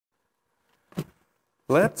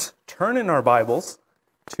Let's turn in our Bibles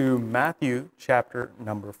to Matthew chapter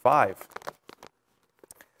number 5.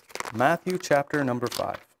 Matthew chapter number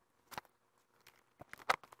 5.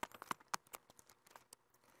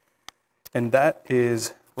 And that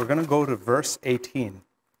is, we're going to go to verse 18.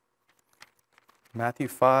 Matthew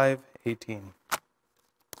 5:18.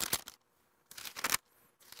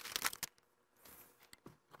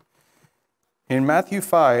 In Matthew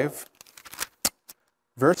 5,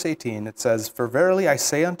 verse 18, it says, "For verily I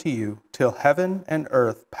say unto you, till heaven and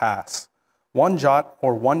earth pass, one jot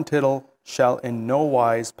or one tittle shall in no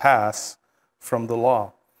wise pass from the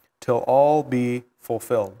law, till all be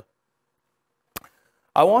fulfilled."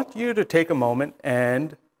 I want you to take a moment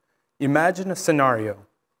and imagine a scenario.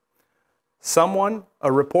 Someone,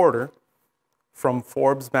 a reporter from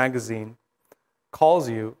Forbes magazine, calls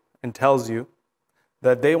you and tells you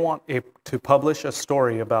that they want to publish a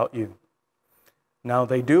story about you. Now,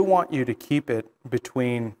 they do want you to keep it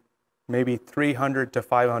between maybe 300 to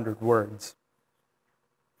 500 words.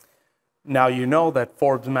 Now, you know that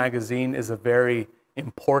Forbes magazine is a very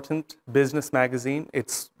important business magazine.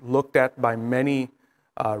 It's looked at by many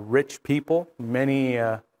rich people, many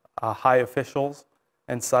high officials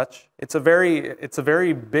and such. It's a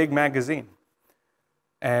very big magazine.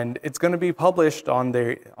 And it's going to be published on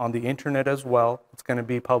the internet as well. It's going to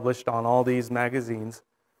be published on all these magazines.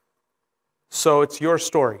 So it's your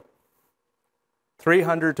story.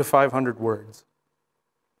 300 to 500 words.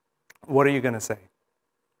 What are you going to say?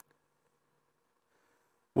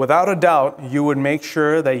 Without a doubt, you would make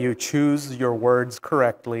sure that you choose your words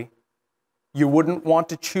correctly. You wouldn't want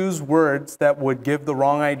to choose words that would give the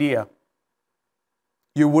wrong idea.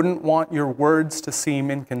 You wouldn't want your words to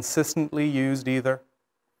seem inconsistently used either.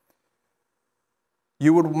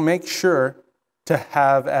 You would make sure to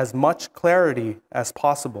have as much clarity as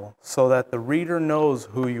possible so that the reader knows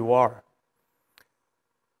who you are.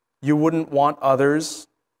 You wouldn't want others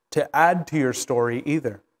to add to your story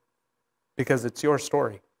either, because it's your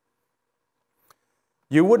story.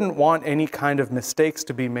 You wouldn't want any kind of mistakes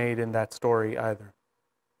to be made in that story either.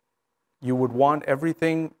 You would want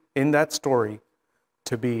everything in that story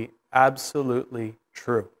to be absolutely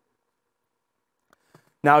true.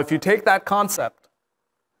 Now, if you take that concept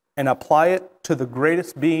and apply it to the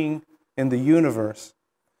greatest being in the universe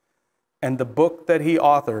and the book that he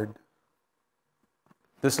authored,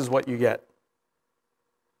 this is what you get.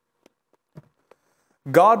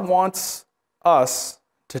 God wants us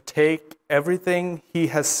to take everything he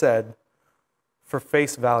has said for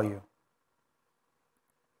face value.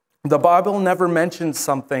 The Bible never mentions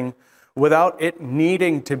something without it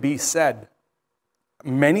needing to be said.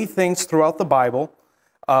 Many things throughout the Bible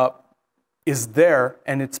is there,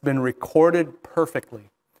 and it's been recorded perfectly.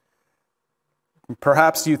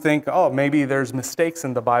 Perhaps you think, oh, maybe there's mistakes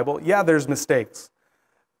in the Bible. Yeah, there's mistakes.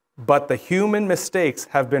 But the human mistakes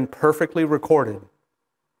have been perfectly recorded.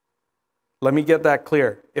 Let me get that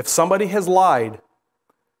clear. If somebody has lied,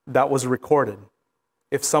 that was recorded.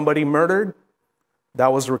 If somebody murdered,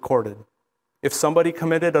 that was recorded. If somebody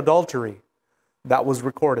committed adultery, that was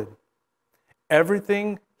recorded.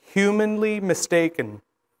 Everything humanly mistaken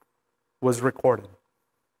was recorded.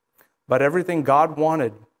 But everything God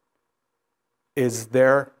wanted is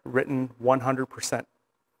there written 100%.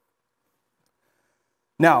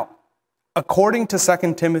 Now, according to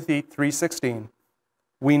 2 Timothy 3:16,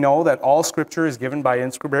 we know that all Scripture is given by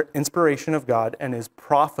inspiration of God and is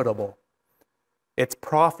profitable. It's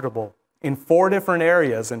profitable in 4 different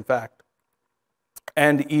areas, in fact.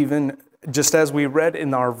 And even just as we read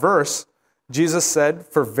in our verse, Jesus said,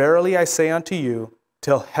 "For verily I say unto you,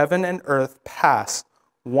 till heaven and earth pass,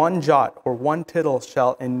 one jot or one tittle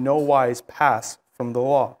shall in no wise pass from the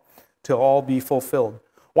law, till all be fulfilled."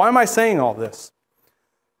 Why am I saying all this?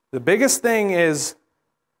 The biggest thing is,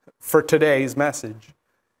 for today's message,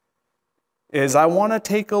 is I want to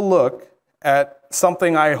take a look at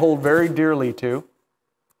something I hold very dearly to,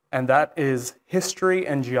 and that is history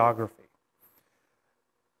and geography.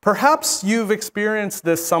 Perhaps you've experienced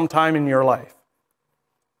this sometime in your life.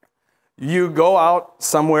 You go out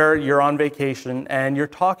somewhere, you're on vacation, and you're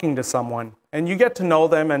talking to someone, and you get to know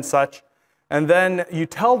them and such, and then you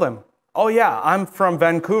tell them, "Oh yeah, I'm from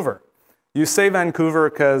Vancouver." You say Vancouver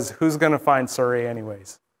because who's going to find Surrey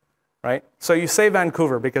anyways, right? So you say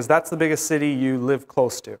Vancouver because that's the biggest city you live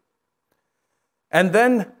close to. And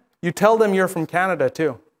then you tell them you're from Canada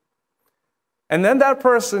too. And then that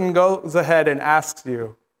person goes ahead and asks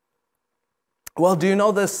you, "Well, do you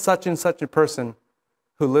know this such and such a person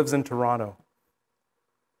who lives in Toronto?"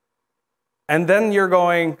 And then you're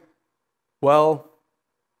going, "Well,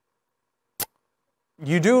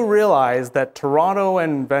 you do realize that Toronto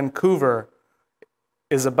and Vancouver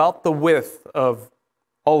is about the width of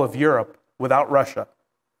all of Europe without Russia.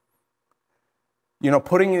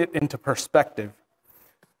 Putting it into perspective.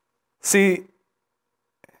 See,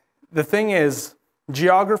 the thing is,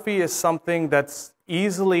 geography is something that's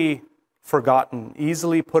easily forgotten,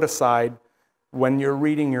 easily put aside when you're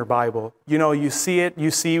reading your Bible. You see it,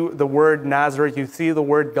 you see the word Nazareth, you see the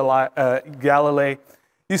word Galilee,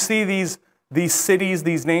 you see these cities,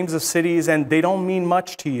 these names of cities, and they don't mean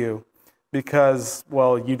much to you because,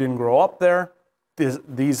 well, you didn't grow up there.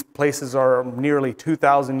 These places are nearly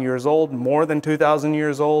 2,000 years old, more than 2,000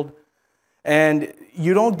 years old, and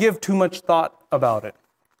you don't give too much thought about it.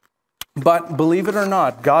 But believe it or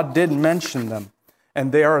not, God did mention them,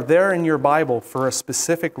 and they are there in your Bible for a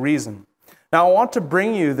specific reason. Now, I want to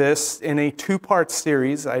bring you this in a two-part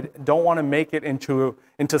series. I don't want to make it into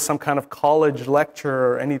some kind of college lecture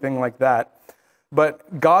or anything like that.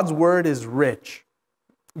 But God's Word is rich.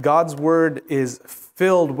 God's Word is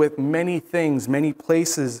filled with many things, many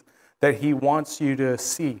places that He wants you to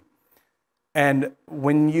see. And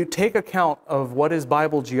when you take account of what is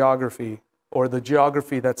Bible geography, or the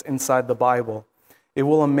geography that's inside the Bible, it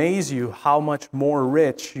will amaze you how much more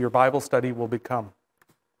rich your Bible study will become.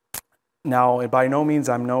 Now, by no means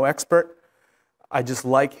I'm no expert. I just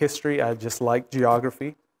like history. I just like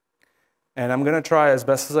geography. And I'm going to try as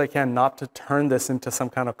best as I can not to turn this into some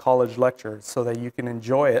kind of college lecture so that you can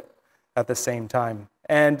enjoy it at the same time.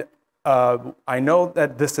 And I know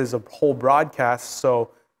that this is a whole broadcast,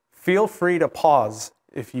 so feel free to pause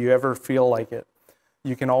if you ever feel like it.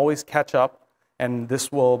 You can always catch up, and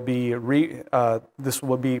this will be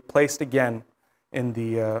placed again in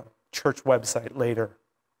the church website later.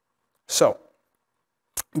 So,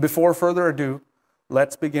 before further ado,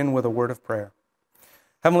 let's begin with a word of prayer.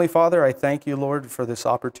 Heavenly Father, I thank you, Lord, for this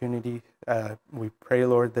opportunity. We pray,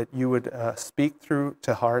 Lord, that you would speak through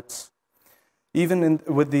to hearts. Even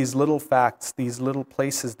with these little facts, these little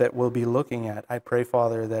places that we'll be looking at, I pray,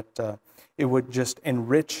 Father, that it would just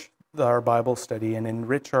enrich our Bible study and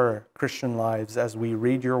enrich our Christian lives as we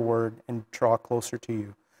read your word and draw closer to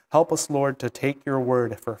you. Help us, Lord, to take your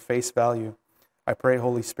word for face value. I pray,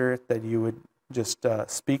 Holy Spirit, that you would just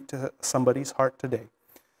speak to somebody's heart today.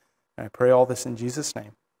 And I pray all this in Jesus'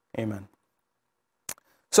 name. Amen.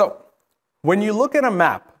 So, when you look at a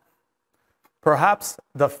map, perhaps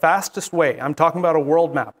the fastest way, I'm talking about a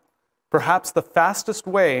world map, perhaps the fastest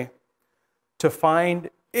way to find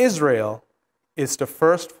Israel is to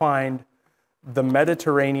first find the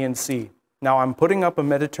Mediterranean Sea. Now, I'm putting up a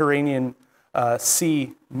Mediterranean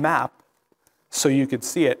Sea map so you could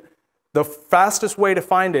see it. The fastest way to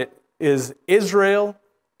find it is Israel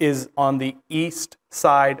is on the east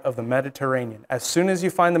side of the Mediterranean. As soon as you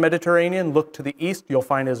find the Mediterranean, look to the east, you'll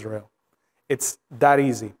find Israel. It's that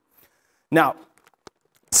easy. Now,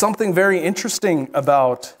 something very interesting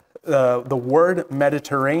about the word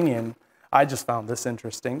Mediterranean, I just found this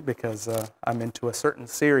interesting because I'm into a certain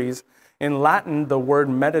series. In Latin, the word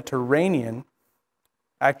Mediterranean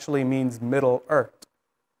actually means Middle Earth.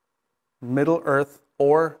 Middle Earth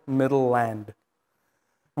or Middle Land.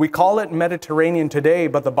 We call it Mediterranean today,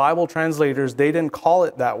 but the Bible translators, they didn't call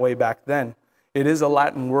it that way back then. It is a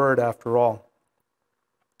Latin word after all.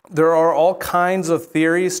 There are all kinds of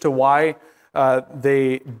theories to why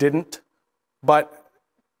they didn't, but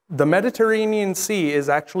the Mediterranean Sea is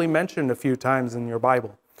actually mentioned a few times in your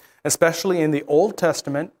Bible, especially in the Old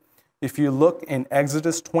Testament. If you look in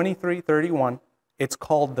Exodus 23:31, it's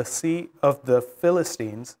called the Sea of the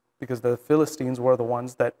Philistines, because the Philistines were the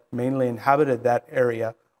ones that mainly inhabited that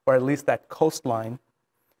area, or at least that coastline.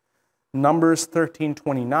 Numbers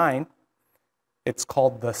 13:29, it's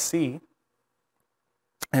called the Sea.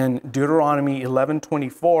 And Deuteronomy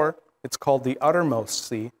 11:24, it's called the Uttermost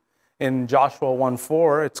Sea. In Joshua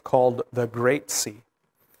 1:4, it's called the Great Sea.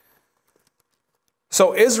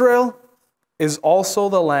 So Israel is also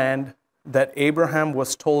the land that Abraham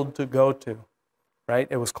was told to go to, right?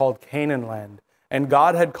 It was called Canaan land. And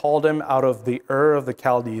God had called him out of the Ur of the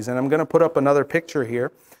Chaldees. And I'm going to put up another picture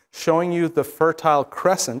here showing you the Fertile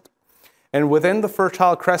Crescent. And within the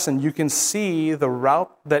Fertile Crescent, you can see the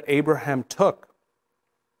route that Abraham took.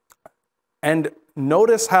 And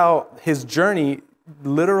notice how his journey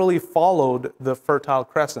literally followed the Fertile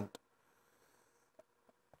Crescent.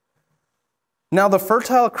 Now, the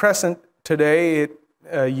Fertile Crescent today,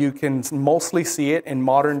 you can mostly see it in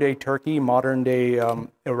modern-day Turkey, modern-day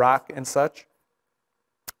Iraq and such.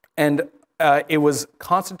 And it was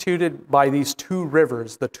constituted by these two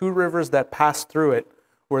rivers. The two rivers that passed through it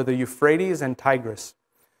were the Euphrates and Tigris.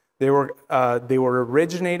 They were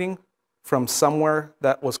originating from somewhere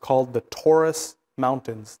that was called the Taurus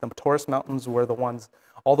Mountains. The Taurus Mountains were the ones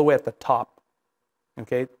all the way at the top.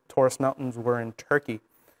 Okay, Taurus Mountains were in Turkey.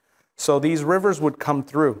 So these rivers would come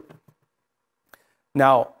through.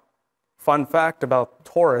 Now, fun fact about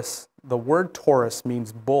Taurus, the word Taurus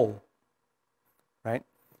means bull, right?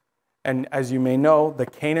 And as you may know, the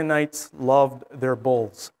Canaanites loved their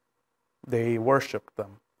bulls. They worshiped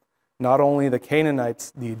them. Not only the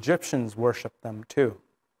Canaanites, the Egyptians worshiped them too,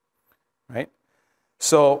 right?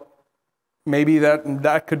 So maybe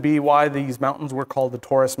that could be why these mountains were called the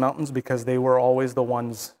Taurus Mountains, because they were always the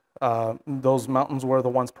ones, those mountains were the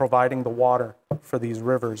ones providing the water for these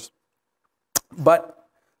rivers. But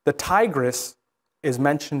the Tigris is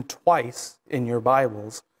mentioned twice in your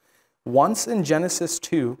Bibles, once in Genesis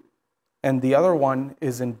 2, and the other one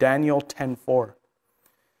is in Daniel 10:4.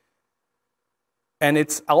 And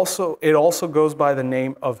it also goes by the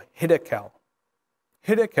name of Hiddekel.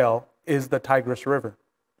 Hiddekel is the Tigris River.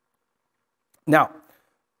 Now,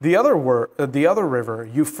 the other river,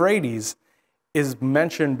 Euphrates, is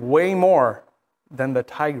mentioned way more than the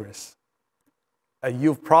Tigris.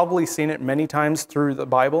 You've probably seen it many times through the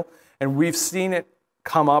Bible, and we've seen it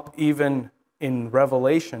come up even in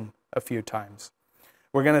Revelation a few times.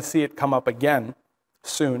 We're going to see it come up again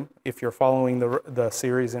soon if you're following the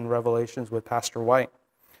series in Revelations with Pastor White.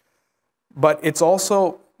 But it's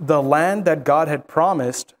also the land that God had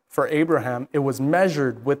promised for Abraham. It was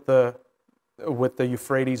measured with the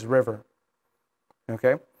Euphrates River.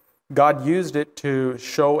 Okay? God used it to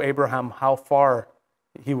show Abraham how far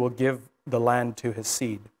he will give the land to his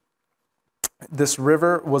seed. This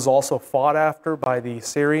river was also fought after by the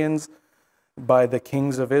Assyrians, by the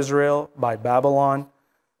kings of Israel, by Babylon,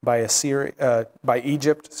 by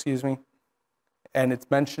Egypt, and it's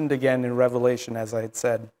mentioned again in Revelation, as I had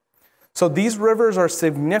said. So these rivers are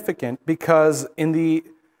significant because they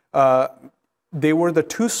were the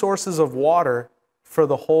two sources of water for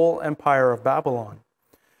the whole empire of Babylon.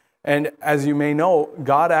 And as you may know,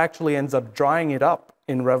 God actually ends up drying it up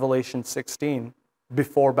in Revelation 16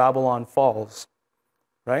 before Babylon falls,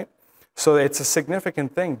 right? So it's a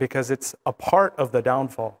significant thing because it's a part of the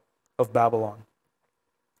downfall of Babylon.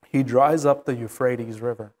 He dries up the Euphrates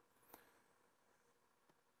River.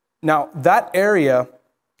 Now, that area,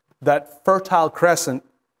 that Fertile Crescent,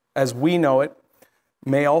 as we know it,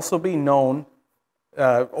 may also be known,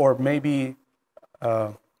 or maybe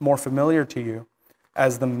more familiar to you,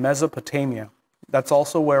 as the Mesopotamia. That's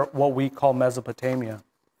also what we call Mesopotamia.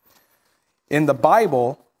 In the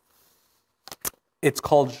Bible, it's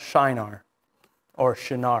called Shinar, or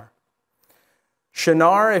Shinar.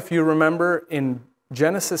 Shinar, if you remember, in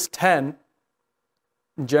Genesis 10,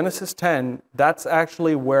 that's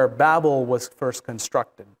actually where Babel was first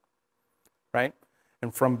constructed, right?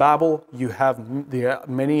 And from Babel, you have the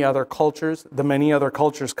many other cultures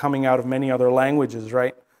coming out of many other languages,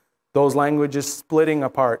 right? Those languages splitting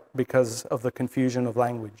apart because of the confusion of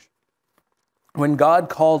language. When God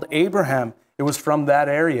called Abraham, it was from that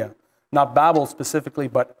area, not Babel specifically,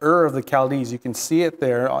 but Ur of the Chaldees. You can see it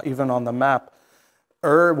there, even on the map.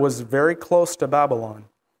 Ur was very close to Babylon.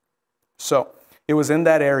 So it was in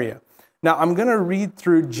that area. Now I'm going to read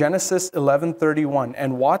through Genesis 11:31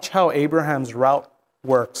 and watch how Abraham's route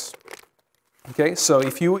works. Okay, so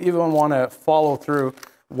if you even want to follow through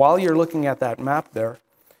while you're looking at that map there,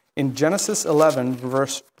 in Genesis 11,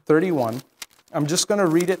 verse 31, I'm just going to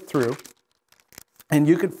read it through, and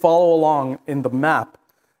you could follow along in the map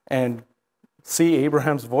and see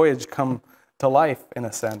Abraham's voyage come to life in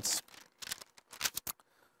a sense.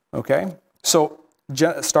 Okay, so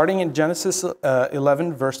starting in Genesis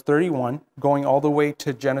 11, verse 31, going all the way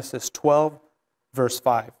to Genesis 12, verse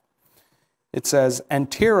 5. It says,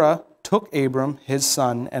 "And Terah took Abram his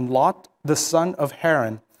son, and Lot the son of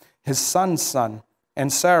Haran, his son's son,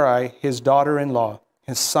 and Sarai his daughter-in-law,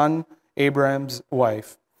 his son Abraham's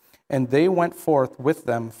wife. And they went forth with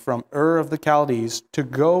them from Ur of the Chaldees to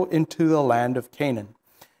go into the land of Canaan.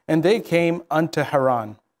 And they came unto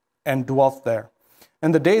Haran, and dwelt there.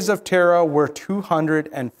 And the days of Terah were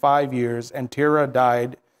 205 years, and Terah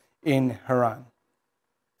died in Haran.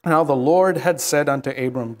 Now the Lord had said unto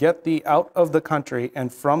Abram, Get thee out of the country,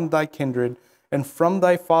 and from thy kindred, and from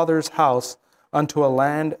thy father's house, unto a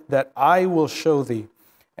land that I will show thee.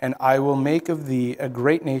 And I will make of thee a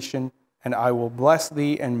great nation, and I will bless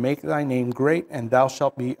thee, and make thy name great, and thou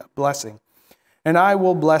shalt be a blessing. And I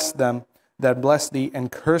will bless them that bless thee,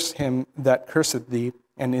 and curse him that curseth thee,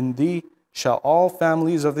 and in thee shall all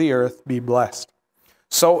families of the earth be blessed.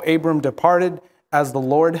 So Abram departed, as the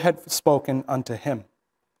Lord had spoken unto him.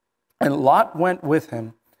 And Lot went with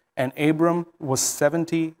him, and Abram was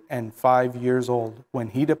 75 years old when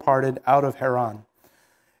he departed out of Haran.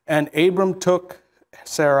 And Abram took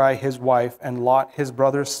Sarai his wife, and Lot his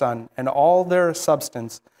brother's son, and all their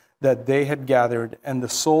substance that they had gathered, and the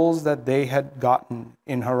souls that they had gotten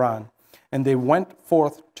in Haran. And they went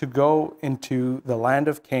forth to go into the land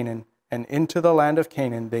of Canaan, and into the land of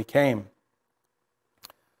Canaan they came.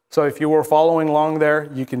 So if you were following along there,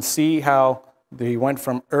 you can see how they went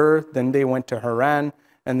from Ur, then they went to Haran,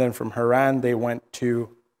 and then from Haran they went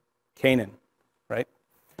to Canaan, right?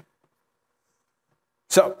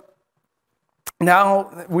 So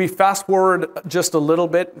now we fast forward just a little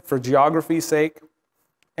bit for geography's sake,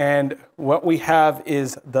 and what we have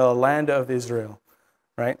is the land of Israel,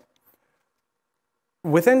 right?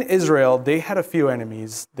 Within Israel, they had a few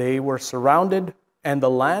enemies. They were surrounded, and the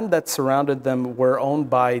land that surrounded them were owned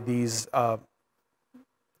by these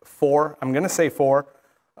four, I'm going to say four,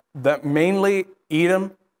 that mainly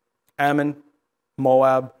Edom, Ammon,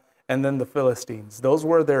 Moab, and then the Philistines. Those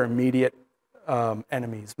were their immediate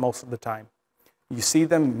enemies most of the time. You see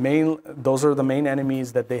them, those are the main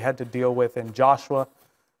enemies that they had to deal with in Joshua,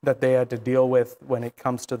 that they had to deal with when it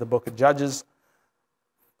comes to the book of Judges.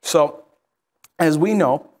 So, as we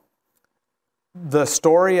know, the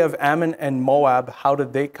story of Ammon and Moab, how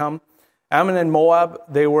did they come? Ammon and Moab,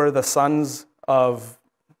 they were the sons of,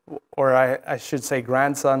 or I should say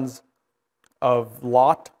grandsons of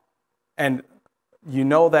Lot. And you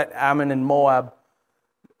know that Ammon and Moab,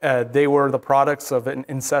 they were the products of an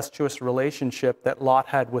incestuous relationship that Lot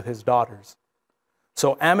had with his daughters.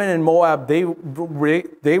 So Ammon and Moab, they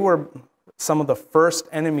were some of the first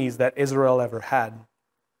enemies that Israel ever had.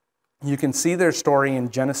 You can see their story in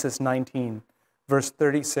Genesis 19, verse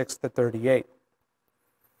 36 to 38.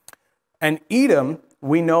 And Edom,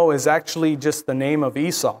 we know, is actually just the name of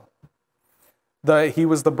Esau. He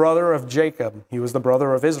was the brother of Jacob. He was the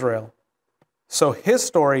brother of Israel. So his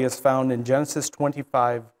story is found in Genesis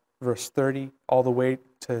 25, verse 30, all the way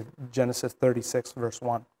to Genesis 36, verse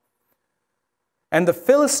 1. And the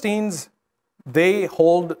Philistines, they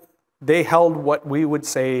held what we would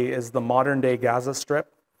say is the modern-day Gaza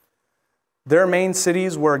Strip. Their main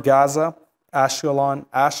cities were Gaza, Ashkelon,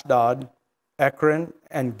 Ashdod, Ekron,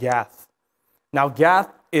 and Gath. Now, Gath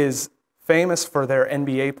is famous for their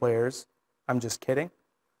NBA players. I'm just kidding.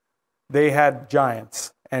 They had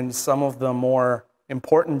giants, and some of the more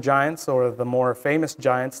important giants, or the more famous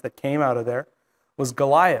giants that came out of there, was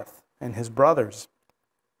Goliath and his brothers.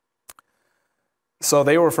 So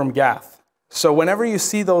they were from Gath. So whenever you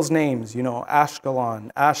see those names, you know, Ashkelon,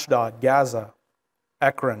 Ashdod, Gaza,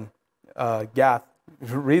 Ekron, Gath,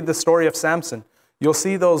 read the story of Samson, you'll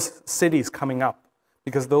see those cities coming up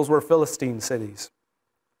because those were Philistine cities.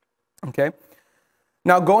 Okay?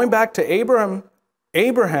 Now going back to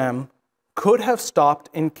Abraham could have stopped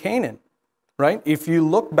in Canaan, right? If you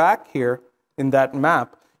look back here in that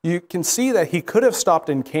map, you can see that he could have stopped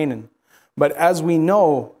in Canaan. But as we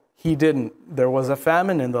know, he didn't. There was a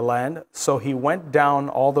famine in the land, so he went down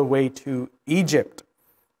all the way to Egypt,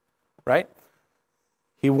 right?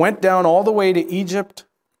 He went down all the way to Egypt.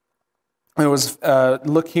 It was,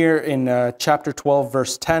 look here in chapter 12,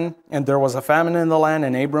 verse 10. And there was a famine in the land,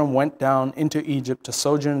 and Abram went down into Egypt to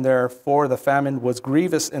sojourn there, for the famine was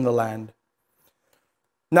grievous in the land.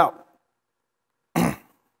 Now,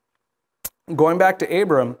 going back to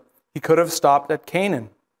Abram, he could have stopped at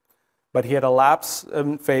Canaan, but he had a lapse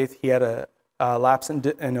in faith. He had a lapse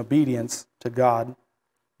in obedience to God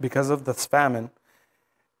because of this famine.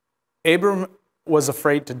 Abram was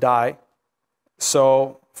afraid to die,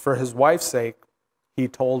 so for his wife's sake, he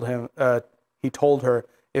told her,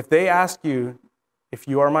 if they ask you if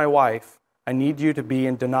you are my wife, I need you to be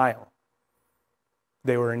in denial.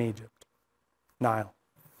 They were in Egypt, Nile.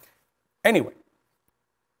 Anyway,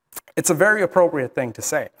 it's a very appropriate thing to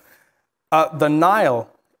say. The Nile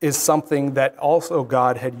is something that also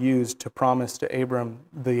God had used to promise to Abram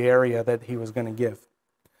the area that he was going to give.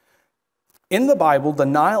 In the Bible, the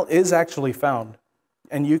Nile is actually found,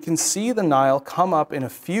 and you can see the Nile come up in a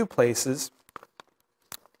few places.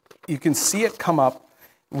 You can see it come up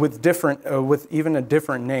with even a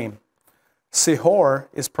different name. Sihor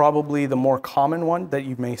is probably the more common one that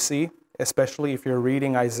you may see, especially if you're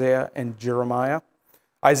reading Isaiah and Jeremiah.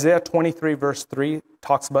 Isaiah 23 verse 3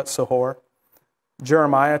 talks about Sihor.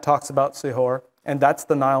 Jeremiah talks about Sihor, and that's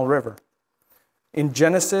the Nile River. In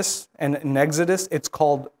Genesis and in Exodus, it's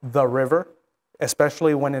called the river,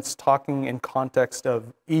 especially when it's talking in context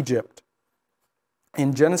of Egypt.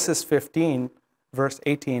 In Genesis 15, verse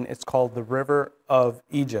 18, it's called the river of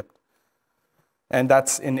Egypt. And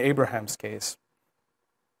that's in Abraham's case.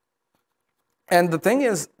 And the thing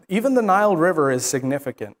is, even the Nile River is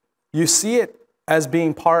significant. You see it as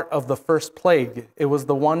being part of the first plague. It was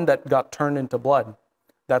the one that got turned into blood.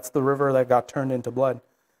 That's the river that got turned into blood.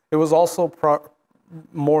 It was also,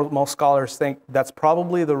 most scholars think, that's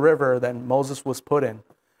probably the river that Moses was put in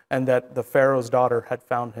and that the Pharaoh's daughter had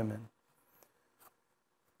found him in.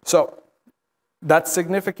 So that's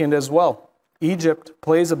significant as well. Egypt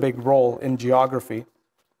plays a big role in geography,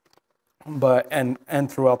 and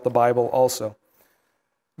throughout the Bible also.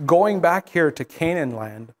 Going back here to Canaan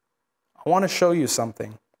land, I want to show you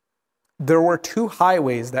something. There were two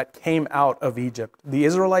highways that came out of Egypt. The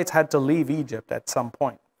Israelites had to leave Egypt at some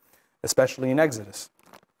point, especially in Exodus,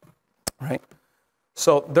 right?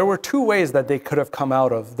 So there were two ways that they could have come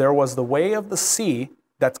out of. There was the way of the sea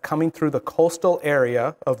that's coming through the coastal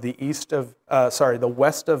area of the the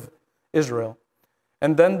west of Israel.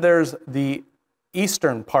 And then there's the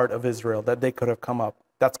eastern part of Israel that they could have come up.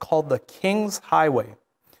 That's called the King's Highway.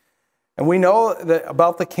 And we know that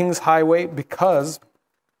about the King's Highway because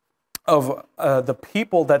of the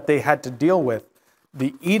people that they had to deal with,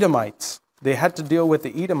 the Edomites. They had to deal with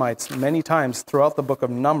the Edomites many times throughout the book of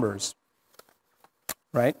Numbers,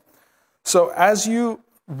 right? So as you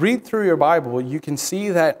read through your Bible, you can see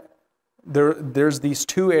that there's these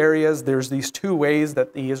two areas, there's these two ways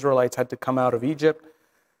that the Israelites had to come out of Egypt.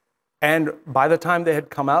 And by the time they had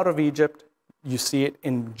come out of Egypt, you see it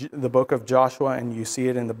in the book of Joshua and you see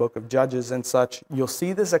it in the book of Judges and such. You'll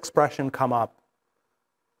see this expression come up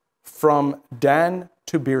from Dan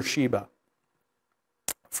to Beersheba.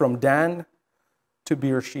 From Dan to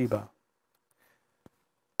Beersheba.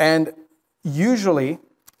 And usually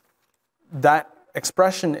that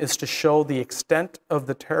expression is to show the extent of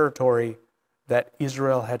the territory that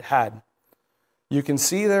Israel had had. You can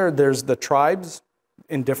see there's the tribes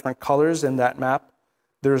in different colors in that map.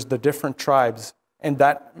 There's the different tribes. And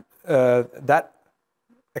that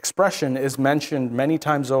expression is mentioned many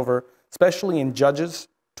times over, especially in Judges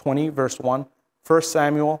 20, verse 1, 1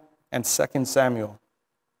 Samuel, and 2 Samuel.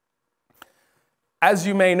 As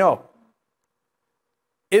you may know,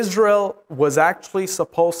 Israel was actually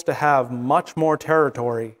supposed to have much more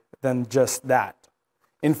territory than just that.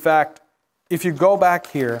 In fact, if you go back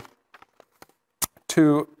here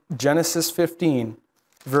to Genesis 15,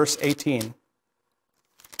 verse 18,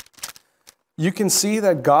 you can see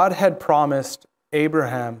that God had promised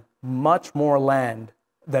Abraham much more land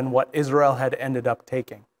than what Israel had ended up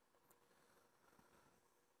taking.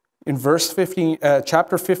 In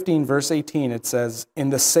chapter 15, verse 18, it says,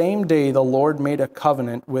 "In the same day the Lord made a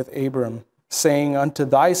covenant with Abram, saying, Unto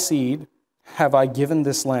thy seed have I given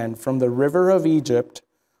this land, from the river of Egypt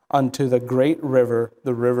unto the great river,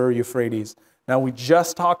 the river Euphrates." Now we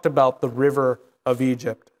just talked about the river of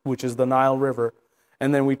Egypt, which is the Nile River.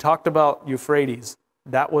 And then we talked about Euphrates.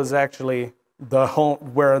 That was actually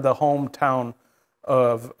where the hometown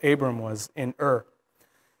of Abram was, in Ur.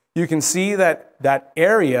 You can see that that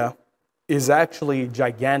area is actually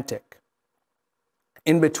gigantic.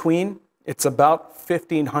 In between, it's about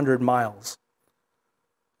 1,500 miles.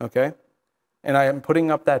 Okay? And I am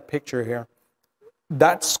putting up that picture here.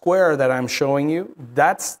 That square that I'm showing you,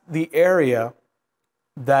 that's the area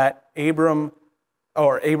that Abraham's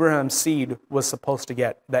seed was supposed to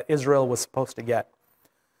get, that Israel was supposed to get.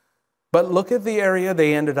 But look at the area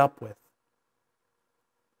they ended up with.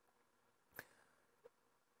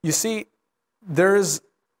 You see, there's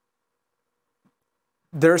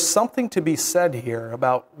something to be said here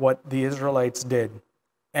about what the Israelites did.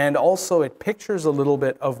 And also it pictures a little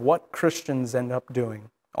bit of what Christians end up doing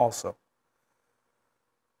also.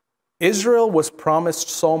 Israel was promised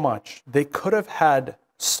so much. They could have had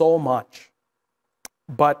so much,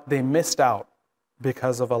 but they missed out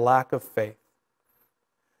because of a lack of faith,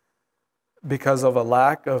 because of a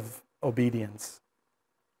lack of obedience.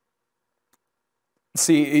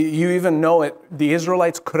 See, you even know it. The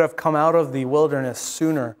Israelites could have come out of the wilderness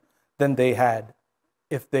sooner than they had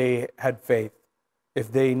if they had faith. If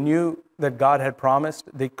they knew that God had promised,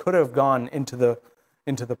 they could have gone into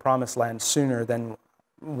the promised land sooner than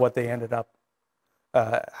what they ended up,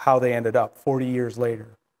 how they ended up 40 years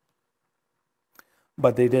later.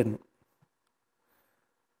 But they didn't.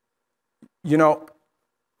 You know,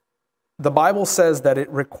 the Bible says that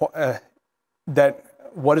that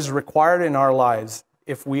what is required in our lives,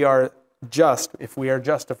 if we are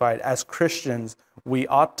justified as Christians, we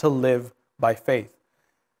ought to live by faith.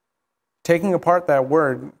 Taking apart that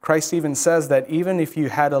word, Christ even says that even if you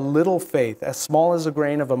had a little faith, as small as a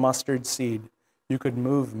grain of a mustard seed, you could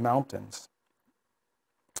move mountains.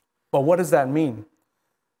 But what does that mean?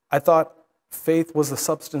 I thought faith was the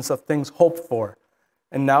substance of things hoped for,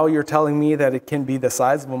 and now you're telling me that it can be the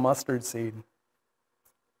size of a mustard seed.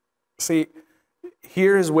 See,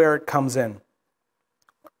 here's where it comes in.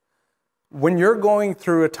 When you're going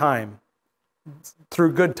through a time,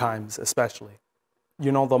 through good times especially.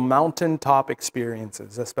 You know, the mountaintop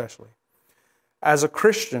experiences especially. As a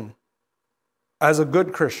Christian, as a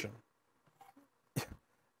good Christian,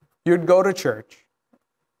 you'd go to church.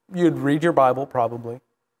 You'd read your Bible probably.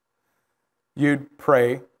 You'd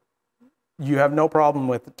pray. You have no problem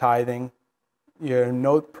with tithing. You have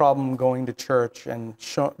no problem going to church and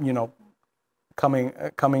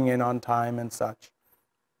coming in on time and such.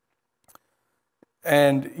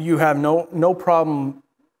 And you have no problem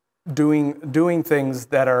doing things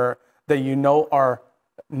that you know are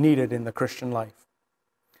needed in the Christian life.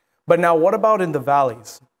 But now, what about in the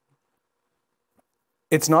valleys?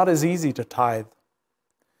 It's not as easy to tithe.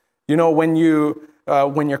 You know, when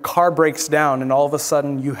your car breaks down and all of a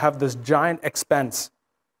sudden you have this giant expense,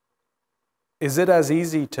 is it as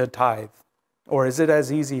easy to tithe? Or is it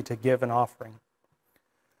as easy to give an offering?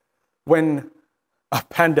 When a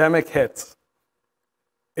pandemic hits,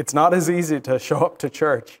 it's not as easy to show up to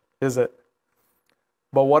church, is it?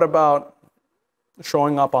 But what about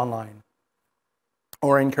showing up online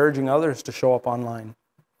or encouraging others to show up online?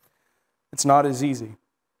 It's not as easy.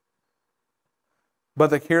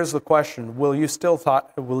 But here's the question: will you still tithe?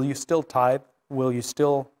 Will you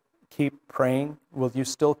still keep praying? Will you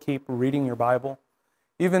still keep reading your Bible?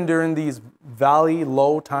 Even during these valley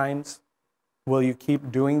low times, will you keep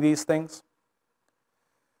doing these things?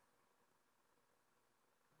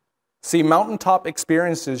 See, mountaintop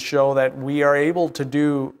experiences show that we are able to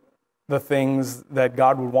do the things that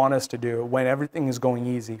God would want us to do when everything is going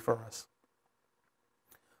easy for us.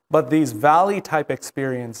 But these valley-type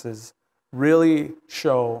experiences really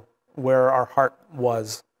show where our heart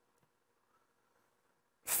was.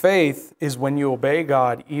 Faith is when you obey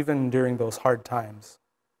God even during those hard times.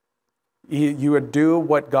 You would do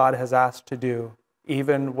what God has asked to do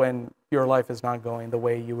even when your life is not going the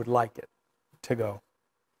way you would like it to go.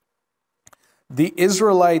 The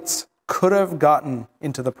Israelites could have gotten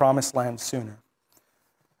into the promised land sooner.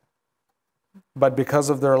 But because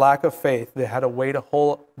of their lack of faith, they had to wait a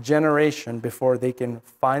whole generation before they can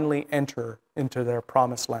finally enter into their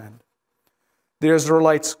promised land. The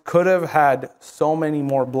Israelites could have had so many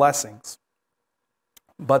more blessings,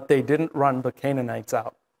 but they didn't run the Canaanites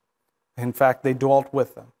out. In fact, they dwelt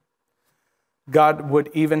with them. God would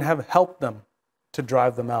even have helped them to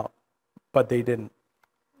drive them out, but they didn't.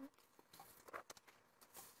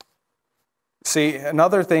 See,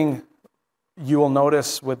 another thing you will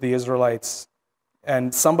notice with the Israelites,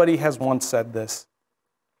 and somebody has once said this: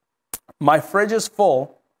 my fridge is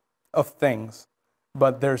full of things,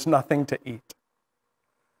 but there's nothing to eat.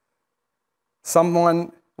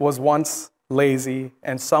 Someone was once lazy,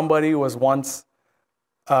 and somebody was once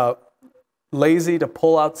lazy to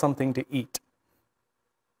pull out something to eat.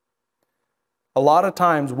 A lot of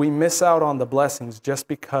times we miss out on the blessings just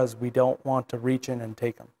because we don't want to reach in and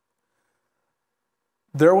take them.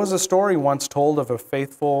 There was a story once told of a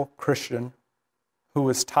faithful Christian who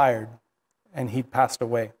was tired and he'd passed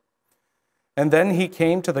away. And then he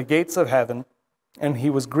came to the gates of heaven and he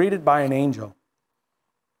was greeted by an angel.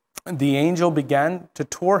 The angel began to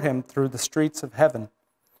tour him through the streets of heaven.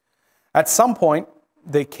 At some point,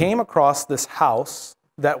 they came across this house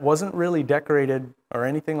that wasn't really decorated or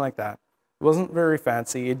anything like that. It wasn't very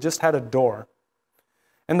fancy. It just had a door.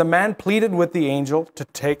 And the man pleaded with the angel to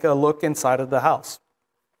take a look inside of the house.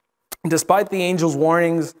 Despite the angel's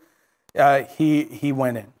warnings, he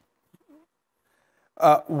went in.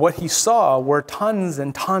 What he saw were tons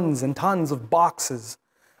and tons and tons of boxes.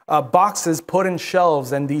 Boxes put in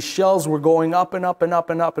shelves, and these shelves were going up and up and up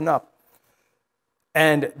and up and up.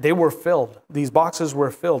 And they were filled. These boxes were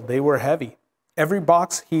filled. They were heavy. Every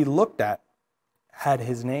box he looked at had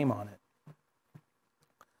his name on it.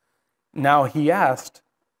 Now he asked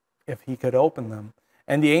if he could open them.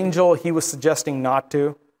 And the angel, he was suggesting not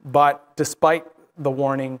to, but despite the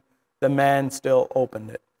warning, the man still opened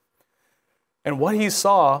it. And what he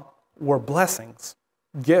saw were blessings,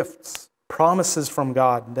 gifts, promises from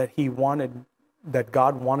God that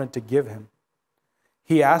God wanted to give him.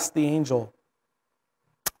 He asked the angel,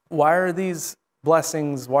 why are these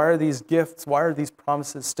blessings, why are these gifts, why are these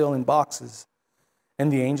promises still in boxes?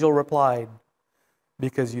 And the angel replied,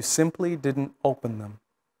 because you simply didn't open them.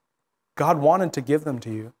 God wanted to give them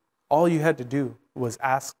to you. All you had to do was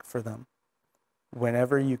ask for them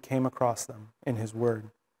whenever you came across them in His Word.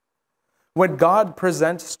 When God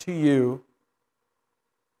presents to you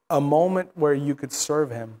a moment where you could serve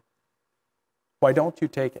Him, why don't you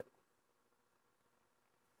take it?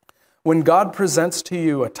 When God presents to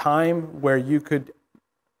you a time where you could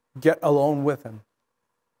get alone with Him,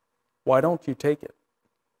 why don't you take it?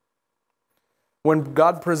 When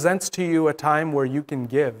God presents to you a time where you can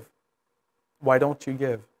give, Why don't you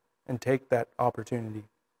give and take that opportunity?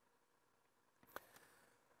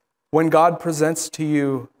 When God presents to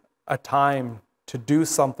you a time to do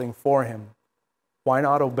something for him, why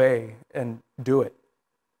not obey and do it?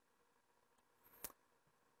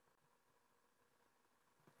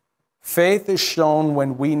 Faith is shown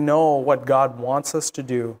when we know what God wants us to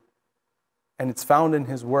do, and it's found in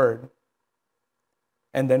his word,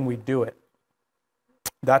 and then we do it.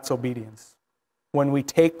 That's obedience. When we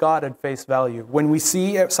take God at face value, when we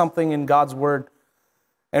see something in God's word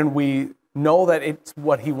and we know that it's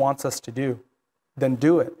what he wants us to do, then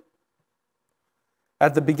do it.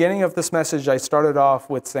 At the beginning of this message, I started off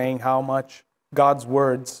with saying how much God's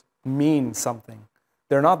words mean something.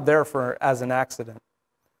 They're not there as an accident.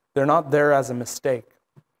 They're not there as a mistake.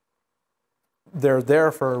 They're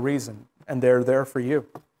there for a reason, and they're there for you.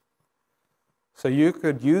 So you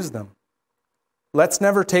could use them. Let's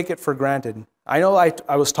never take it for granted. I know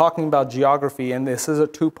I was talking about geography, and this is a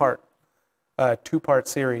two-part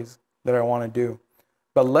series that I want to do.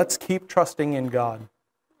 But let's keep trusting in God.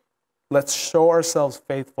 Let's show ourselves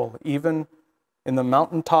faithful, even in the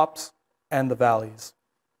mountaintops and the valleys.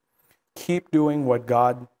 Keep doing what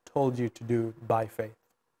God told you to do by faith.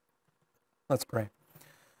 Let's pray.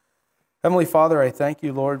 Heavenly Father, I thank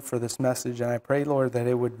you, Lord, for this message, and I pray, Lord, that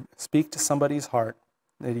it would speak to somebody's heart,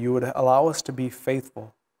 that you would allow us to be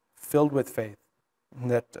faithful, filled with faith,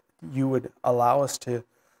 and that you would allow us to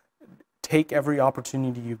take every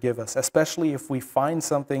opportunity you give us, especially if we find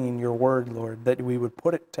something in your word, Lord, that we would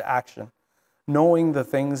put it to action, knowing the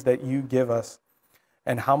things that you give us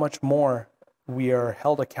and how much more we are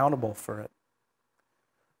held accountable for it.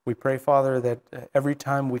 We pray, Father, that every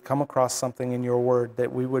time we come across something in your word,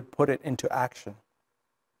 that we would put it into action,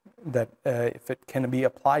 that if it can be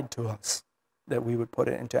applied to us, that we would put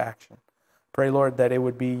it into action. Pray, Lord, that it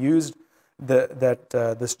would be used, that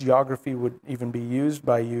this geography would even be used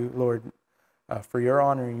by you, Lord, for your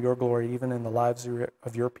honor and your glory, even in the lives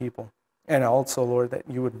of your people. And also, Lord, that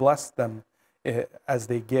you would bless them as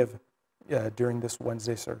they give during this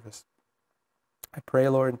Wednesday service. I pray,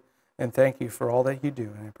 Lord, and thank you for all that you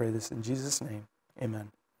do. And I pray this in Jesus' name.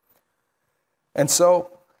 Amen. And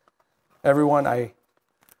so, everyone, I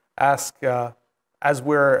ask, as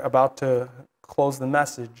we're about to close the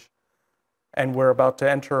message and we're about to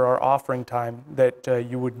enter our offering time, that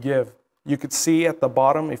you would give. You could see at the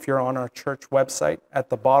bottom, if you're on our church website, at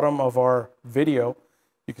the bottom of our video,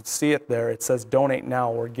 you could see it there. It says donate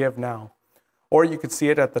now or give now. Or you could see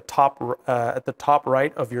it at the top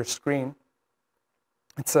right of your screen.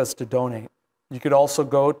 It says to donate. You could also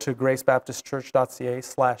go to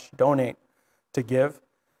gracebaptistchurch.ca/donate to give.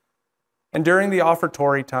 And during the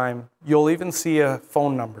offertory time, you'll even see a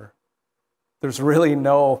phone number. There's really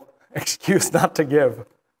no excuse not to give.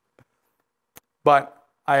 But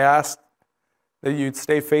I ask that you'd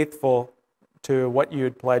stay faithful to what you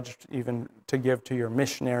had pledged, even to give to your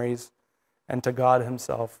missionaries and to God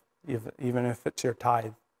himself, even if it's your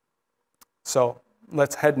tithe. So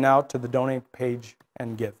let's head now to the donate page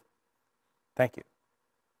and give. Thank you.